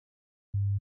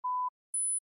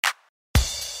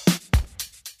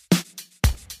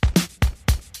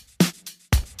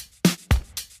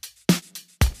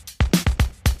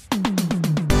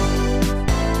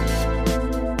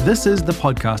This is the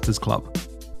Podcasters Club,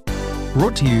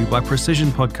 brought to you by Precision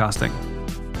Podcasting.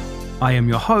 I am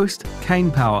your host, Kane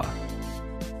Power.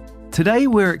 Today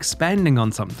we're expanding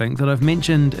on something that I've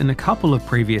mentioned in a couple of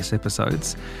previous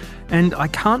episodes, and I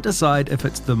can't decide if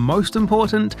it's the most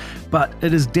important, but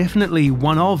it is definitely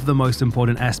one of the most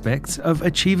important aspects of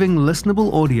achieving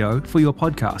listenable audio for your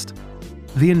podcast: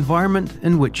 the environment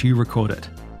in which you record it.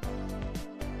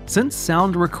 Since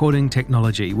sound recording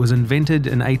technology was invented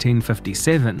in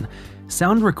 1857,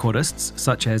 sound recordists,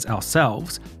 such as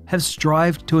ourselves, have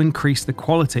strived to increase the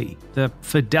quality, the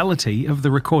fidelity of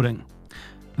the recording.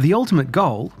 The ultimate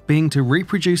goal being to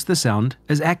reproduce the sound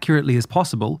as accurately as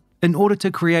possible in order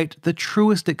to create the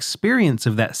truest experience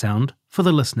of that sound for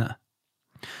the listener.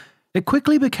 It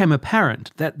quickly became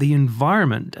apparent that the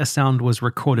environment a sound was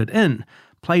recorded in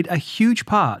played a huge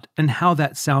part in how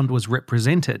that sound was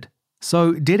represented.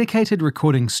 So dedicated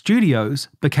recording studios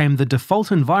became the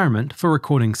default environment for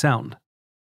recording sound.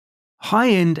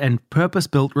 High-end and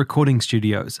purpose-built recording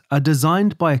studios are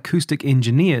designed by acoustic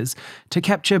engineers to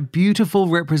capture beautiful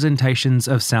representations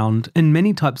of sound in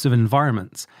many types of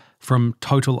environments, from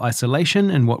total isolation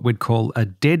in what we'd call a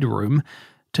dead room,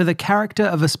 to the character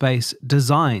of a space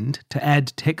designed to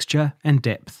add texture and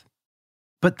depth.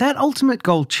 But that ultimate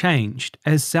goal changed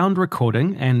as sound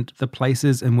recording and the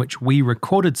places in which we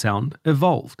recorded sound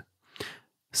evolved.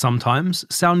 Sometimes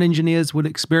sound engineers would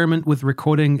experiment with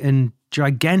recording in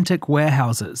gigantic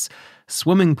warehouses,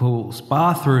 swimming pools,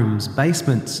 bathrooms,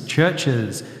 basements,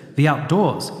 churches, the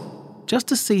outdoors, just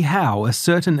to see how a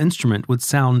certain instrument would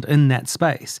sound in that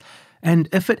space, and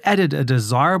if it added a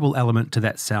desirable element to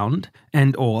that sound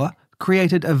and/or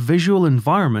created a visual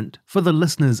environment for the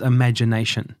listener's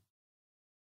imagination.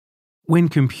 When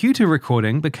computer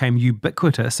recording became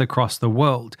ubiquitous across the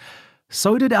world,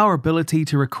 so did our ability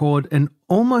to record in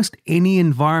almost any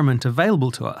environment available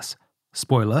to us.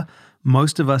 Spoiler,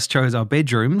 most of us chose our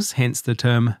bedrooms, hence the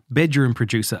term bedroom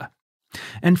producer.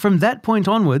 And from that point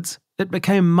onwards, it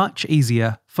became much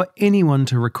easier for anyone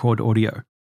to record audio.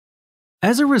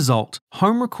 As a result,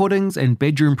 home recordings and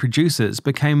bedroom producers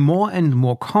became more and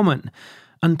more common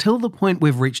until the point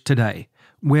we've reached today,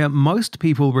 where most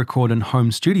people record in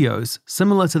home studios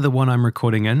similar to the one I'm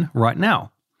recording in right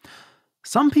now.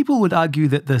 Some people would argue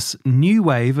that this new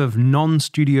wave of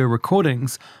non-studio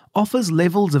recordings offers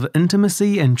levels of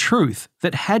intimacy and truth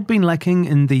that had been lacking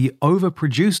in the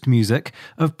overproduced music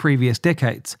of previous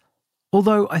decades.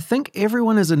 Although I think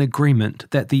everyone is in agreement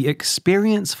that the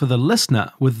experience for the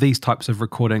listener with these types of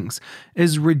recordings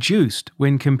is reduced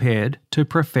when compared to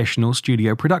professional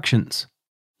studio productions.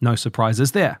 No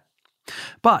surprises there.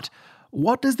 But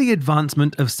what does the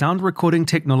advancement of sound recording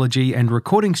technology and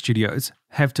recording studios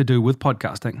have to do with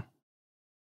podcasting?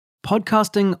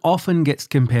 Podcasting often gets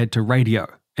compared to radio,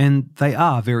 and they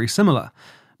are very similar.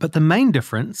 But the main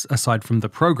difference, aside from the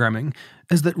programming,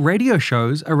 is that radio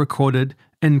shows are recorded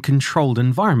in controlled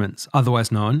environments,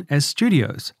 otherwise known as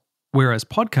studios, whereas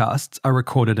podcasts are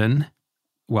recorded in,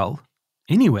 well,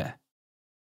 anywhere.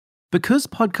 Because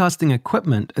podcasting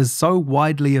equipment is so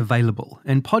widely available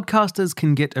and podcasters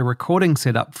can get a recording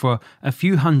setup for a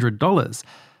few $100s,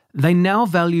 they now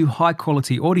value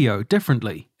high-quality audio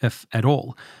differently, if at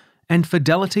all, and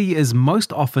fidelity is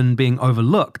most often being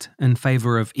overlooked in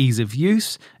favor of ease of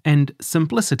use and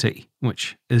simplicity,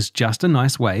 which is just a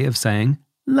nice way of saying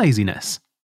laziness.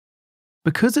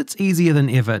 Because it's easier than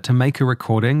ever to make a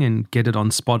recording and get it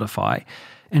on Spotify,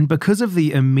 and because of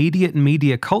the immediate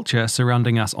media culture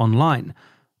surrounding us online,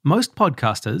 most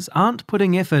podcasters aren't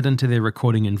putting effort into their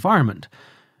recording environment,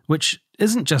 which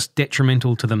isn't just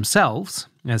detrimental to themselves,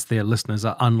 as their listeners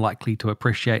are unlikely to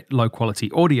appreciate low-quality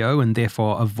audio and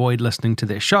therefore avoid listening to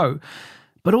their show,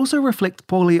 but also reflects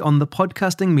poorly on the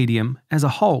podcasting medium as a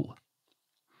whole.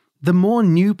 The more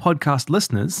new podcast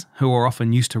listeners, who are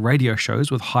often used to radio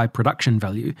shows with high production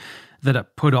value, that are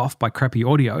put off by crappy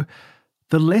audio,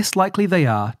 the less likely they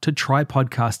are to try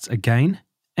podcasts again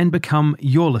and become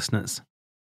your listeners.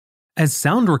 As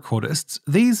sound recordists,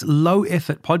 these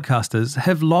low-effort podcasters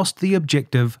have lost the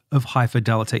objective of high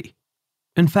fidelity.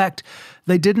 In fact,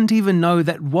 they didn't even know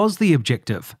that was the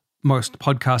objective. Most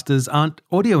podcasters aren't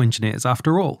audio engineers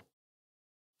after all.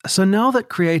 So now that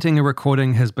creating a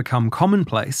recording has become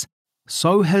commonplace,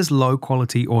 so has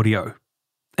low-quality audio.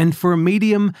 And for a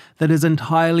medium that is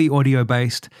entirely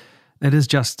audio-based, that is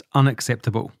just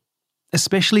unacceptable,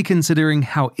 especially considering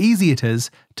how easy it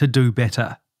is to do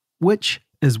better, which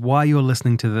is why you're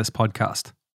listening to this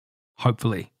podcast.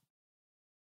 Hopefully.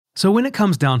 So when it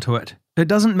comes down to it, it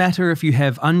doesn't matter if you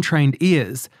have untrained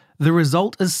ears, the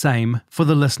result is same for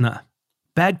the listener.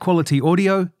 Bad quality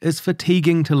audio is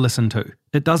fatiguing to listen to.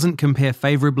 It doesn't compare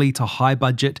favourably to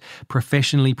high-budget,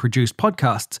 professionally produced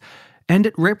podcasts, and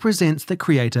it represents the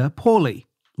creator poorly,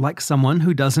 like someone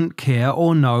who doesn't care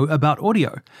or know about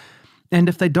audio. And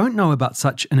if they don't know about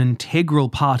such an integral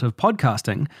part of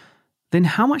podcasting, then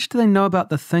how much do they know about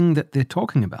the thing that they're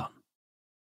talking about?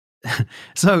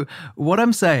 So, what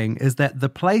I'm saying is that the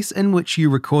place in which you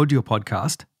record your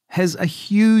podcast has a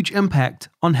huge impact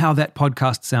on how that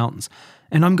podcast sounds,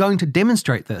 and I'm going to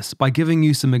demonstrate this by giving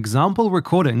you some example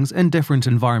recordings in different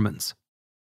environments.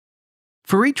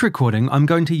 For each recording, I'm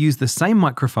going to use the same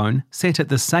microphone set at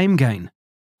the same gain.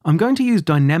 I'm going to use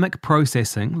dynamic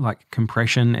processing, like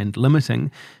compression and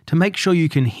limiting, to make sure you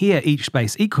can hear each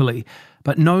space equally,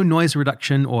 but no noise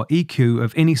reduction or EQ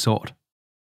of any sort.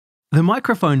 The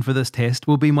microphone for this test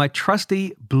will be my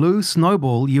trusty Blue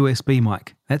Snowball USB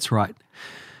mic. That's right.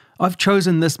 I've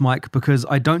chosen this mic because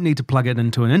I don't need to plug it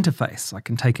into an interface. I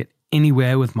can take it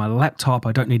anywhere with my laptop.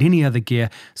 I don't need any other gear,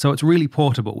 so it's really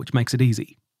portable, which makes it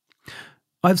easy.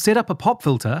 I've set up a pop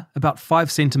filter about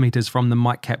 5 centimeters from the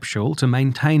mic capsule to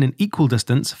maintain an equal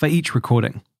distance for each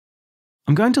recording.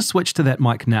 I'm going to switch to that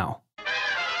mic now.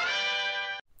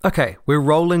 Okay, we're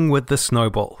rolling with the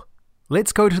Snowball.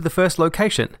 Let's go to the first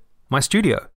location, my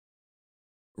studio.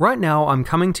 Right now, I'm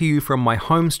coming to you from my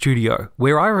home studio,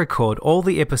 where I record all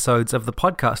the episodes of the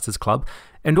Podcasters Club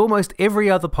and almost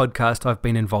every other podcast I've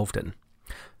been involved in.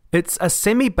 It's a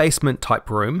semi-basement type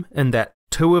room in that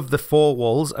 2 of the 4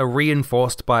 walls are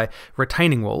reinforced by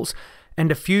retaining walls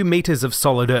and a few meters of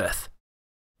solid earth.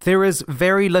 There is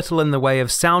very little in the way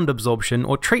of sound absorption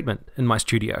or treatment in my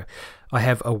studio. I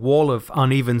have a wall of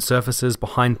uneven surfaces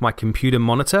behind my computer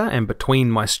monitor and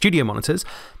between my studio monitors,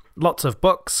 lots of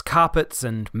books, carpets,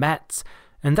 and mats,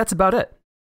 and that's about it.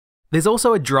 There's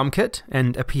also a drum kit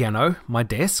and a piano, my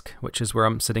desk, which is where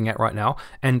I'm sitting at right now,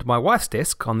 and my wife's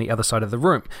desk on the other side of the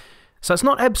room. So it's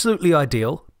not absolutely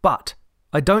ideal, but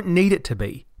I don't need it to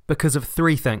be because of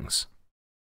 3 things.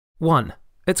 1,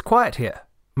 it's quiet here.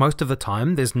 Most of the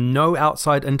time, there's no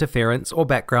outside interference or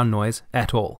background noise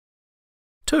at all.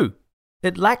 2,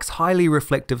 it lacks highly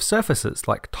reflective surfaces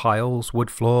like tiles,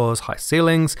 wood floors, high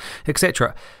ceilings,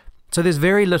 etc. So there's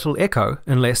very little echo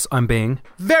unless I'm being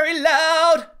very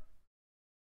loud.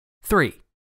 3,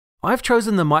 I've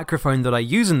chosen the microphone that I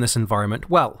use in this environment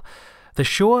well. The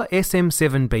Shure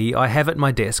SM7B I have at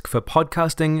my desk for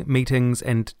podcasting, meetings,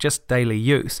 and just daily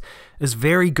use is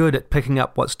very good at picking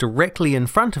up what's directly in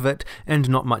front of it and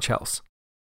not much else.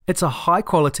 It's a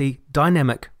high-quality,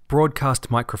 dynamic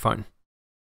broadcast microphone,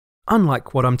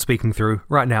 unlike what I'm speaking through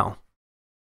right now.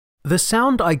 The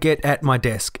sound I get at my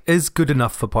desk is good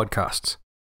enough for podcasts.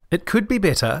 It could be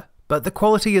better, but the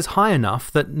quality is high enough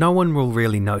that no one will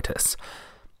really notice.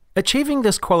 Achieving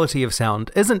this quality of sound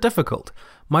isn't difficult.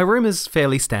 My room is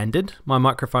fairly standard, my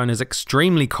microphone is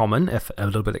extremely common, if a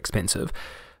little bit expensive,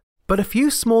 but a few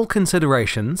small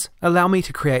considerations allow me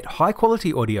to create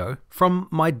high-quality audio from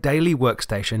my daily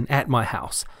workstation at my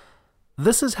house.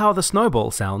 This is how the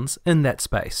Snowball sounds in that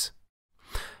space.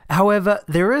 However,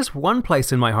 there is one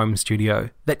place in my home studio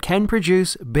that can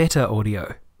produce better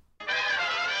audio.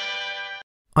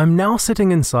 I'm now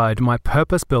sitting inside my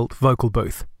purpose-built vocal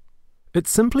booth. It's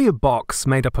simply a box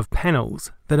made up of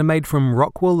panels that are made from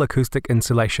Rockwool acoustic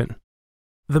insulation.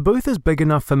 The booth is big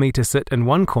enough for me to sit in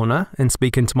one corner and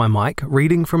speak into my mic,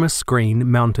 reading from a screen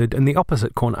mounted in the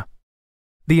opposite corner.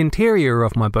 The interior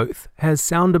of my booth has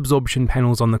sound absorption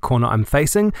panels on the corner I'm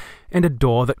facing and a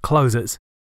door that closes.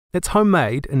 It's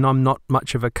homemade and I'm not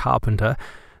much of a carpenter,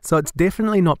 so it's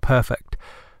definitely not perfect.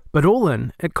 But all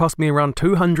in, it cost me around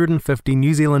 250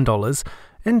 New Zealand dollars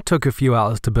and took a few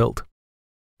hours to build.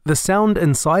 The sound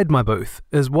inside my booth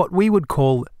is what we would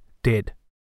call dead.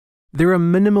 There are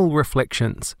minimal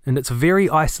reflections and it's very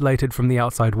isolated from the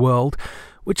outside world,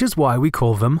 which is why we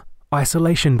call them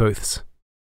isolation booths.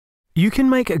 You can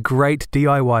make a great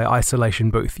DIY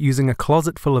isolation booth using a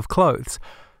closet full of clothes.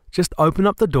 Just open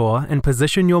up the door and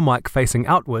position your mic facing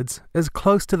outwards as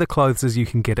close to the clothes as you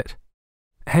can get it.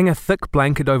 Hang a thick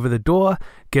blanket over the door,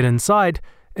 get inside,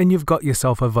 and you've got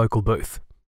yourself a vocal booth.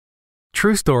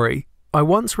 True story, I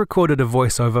once recorded a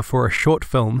voiceover for a short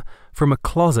film from a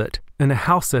closet in a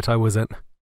house that I was in.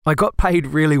 I got paid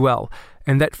really well,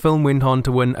 and that film went on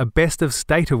to win a Best of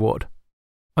State award.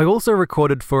 I also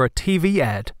recorded for a TV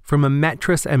ad from a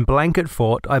mattress and blanket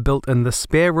fort I built in the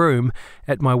spare room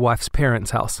at my wife's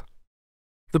parents' house.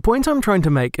 The point I'm trying to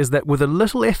make is that with a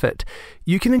little effort,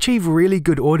 you can achieve really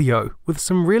good audio with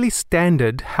some really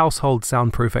standard household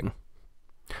soundproofing.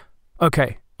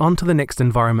 Okay, on to the next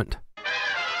environment.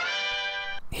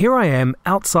 Here I am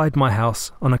outside my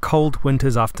house on a cold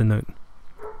winter's afternoon.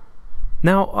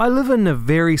 Now, I live in a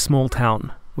very small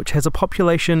town, which has a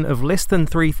population of less than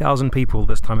 3,000 people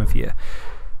this time of year,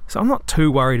 so I'm not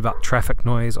too worried about traffic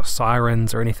noise or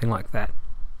sirens or anything like that.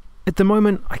 At the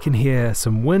moment, I can hear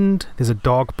some wind, there's a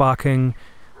dog barking,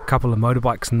 a couple of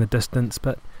motorbikes in the distance,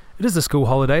 but it is the school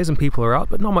holidays and people are out,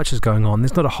 but not much is going on.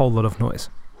 There's not a whole lot of noise.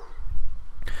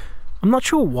 I'm not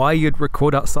sure why you'd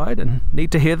record outside and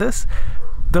need to hear this,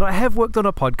 but I have worked on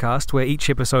a podcast where each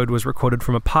episode was recorded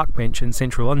from a park bench in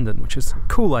central London, which is a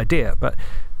cool idea, but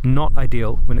not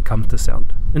ideal when it comes to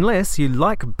sound, unless you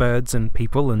like birds and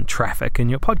people and traffic in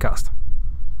your podcast.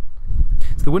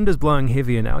 So the wind is blowing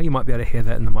heavier now. You might be able to hear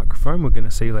that in the microphone. We're going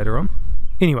to see later on.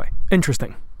 Anyway,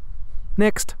 interesting.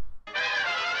 Next.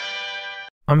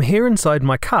 I'm here inside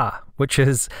my car, which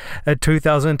is a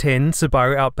 2010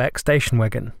 Subaru Outback station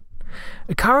wagon.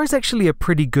 A car is actually a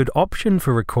pretty good option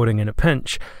for recording in a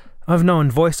pinch. I've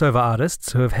known voiceover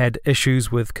artists who have had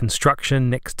issues with construction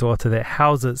next door to their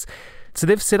houses, so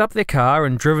they've set up their car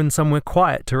and driven somewhere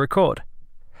quiet to record.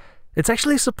 It's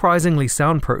actually surprisingly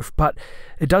soundproof, but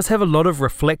it does have a lot of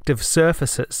reflective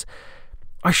surfaces.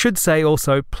 I should say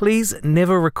also, please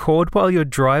never record while you're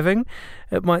driving.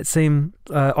 It might seem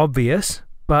obvious,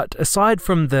 but aside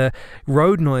from the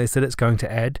road noise that it's going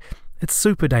to add, it's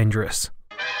super dangerous.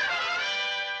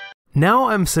 Now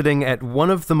I'm sitting at one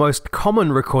of the most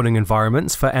common recording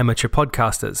environments for amateur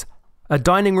podcasters, a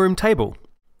dining room table.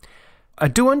 I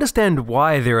do understand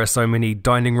why there are so many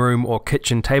dining room or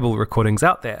kitchen table recordings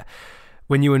out there.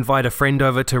 When you invite a friend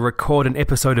over to record an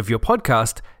episode of your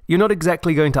podcast, you're not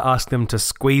exactly going to ask them to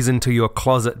squeeze into your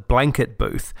closet blanket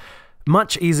booth.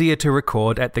 Much easier to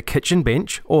record at the kitchen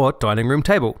bench or dining room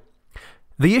table.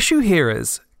 The issue here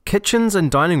is, kitchens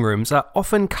and dining rooms are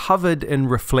often covered in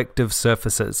reflective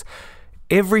surfaces.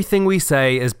 Everything we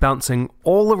say is bouncing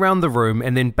all around the room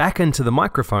and then back into the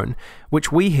microphone,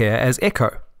 which we hear as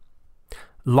echo.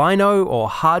 Lino or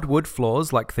hardwood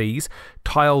floors like these,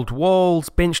 tiled walls,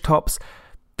 bench tops,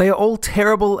 they are all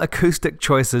terrible acoustic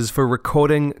choices for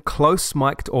recording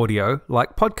close-mic'd audio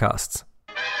like podcasts.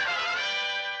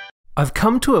 I've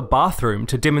come to a bathroom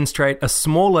to demonstrate a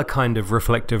smaller kind of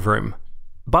reflective room.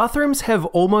 Bathrooms have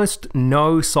almost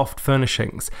no soft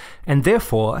furnishings, and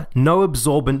therefore no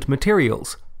absorbent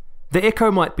materials. The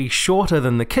echo might be shorter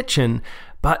than the kitchen,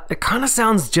 but it kind of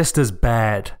sounds just as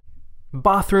bad.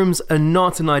 Bathrooms are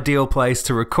not an ideal place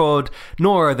to record,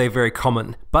 nor are they very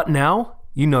common, but now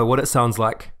you know what it sounds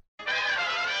like.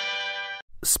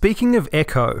 Speaking of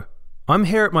echo, I'm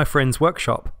here at my friend's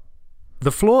workshop.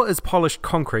 The floor is polished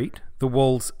concrete, the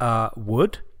walls are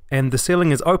wood, and the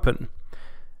ceiling is open.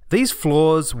 These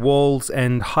floors, walls,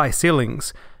 and high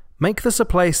ceilings make this a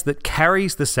place that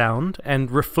carries the sound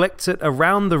and reflects it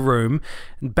around the room,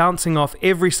 bouncing off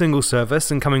every single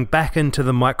surface and coming back into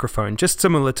the microphone, just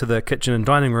similar to the kitchen and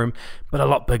dining room, but a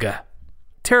lot bigger.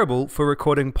 Terrible for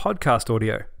recording podcast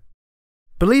audio.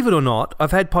 Believe it or not,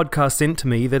 I've had podcasts sent to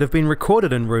me that have been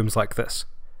recorded in rooms like this.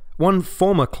 One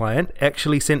former client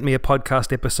actually sent me a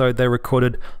podcast episode they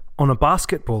recorded on a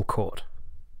basketball court.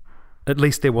 At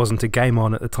least there wasn't a game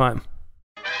on at the time.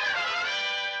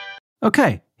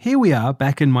 Okay, here we are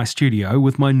back in my studio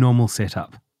with my normal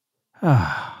setup.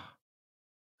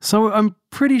 So I'm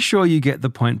pretty sure you get the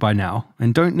point by now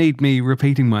and don't need me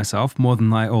repeating myself more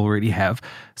than I already have.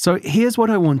 So here's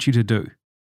what I want you to do.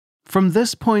 From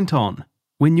this point on,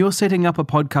 when you're setting up a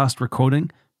podcast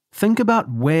recording, think about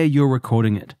where you're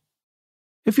recording it.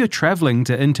 If you're traveling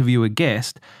to interview a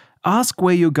guest, ask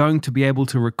where you're going to be able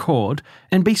to record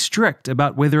and be strict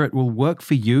about whether it will work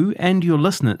for you and your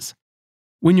listeners.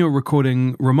 When you're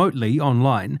recording remotely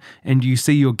online and you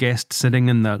see your guest sitting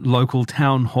in the local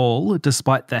town hall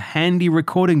despite the handy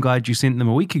recording guide you sent them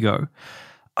a week ago,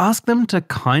 ask them to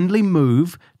kindly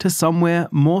move to somewhere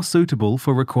more suitable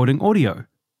for recording audio.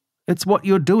 It's what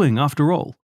you're doing after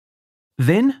all.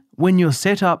 Then, when you're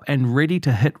set up and ready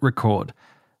to hit record,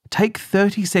 take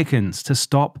 30 seconds to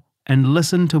stop and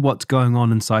listen to what's going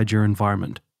on inside your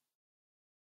environment.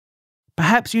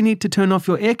 Perhaps you need to turn off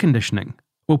your air conditioning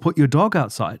or put your dog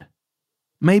outside.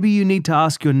 Maybe you need to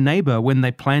ask your neighbor when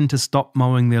they plan to stop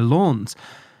mowing their lawns.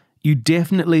 You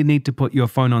definitely need to put your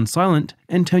phone on silent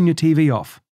and turn your TV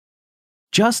off.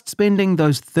 Just spending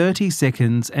those 30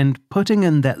 seconds and putting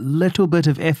in that little bit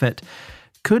of effort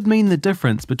could mean the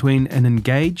difference between an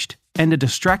engaged and a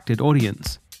distracted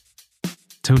audience.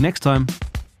 Till next time.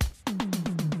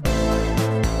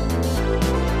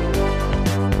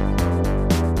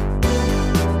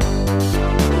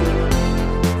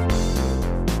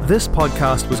 This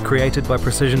podcast was created by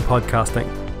Precision Podcasting.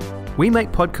 We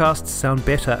make podcasts sound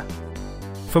better.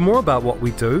 For more about what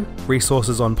we do,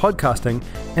 resources on podcasting,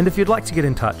 and if you'd like to get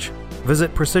in touch,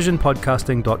 visit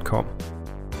precisionpodcasting.com.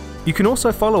 You can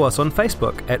also follow us on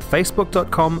Facebook at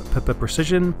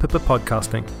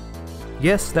facebook.com/precisionpodcasting.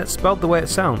 Yes, that's spelled the way it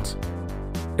sounds.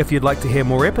 If you'd like to hear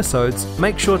more episodes,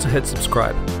 make sure to hit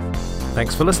subscribe.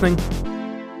 Thanks for listening.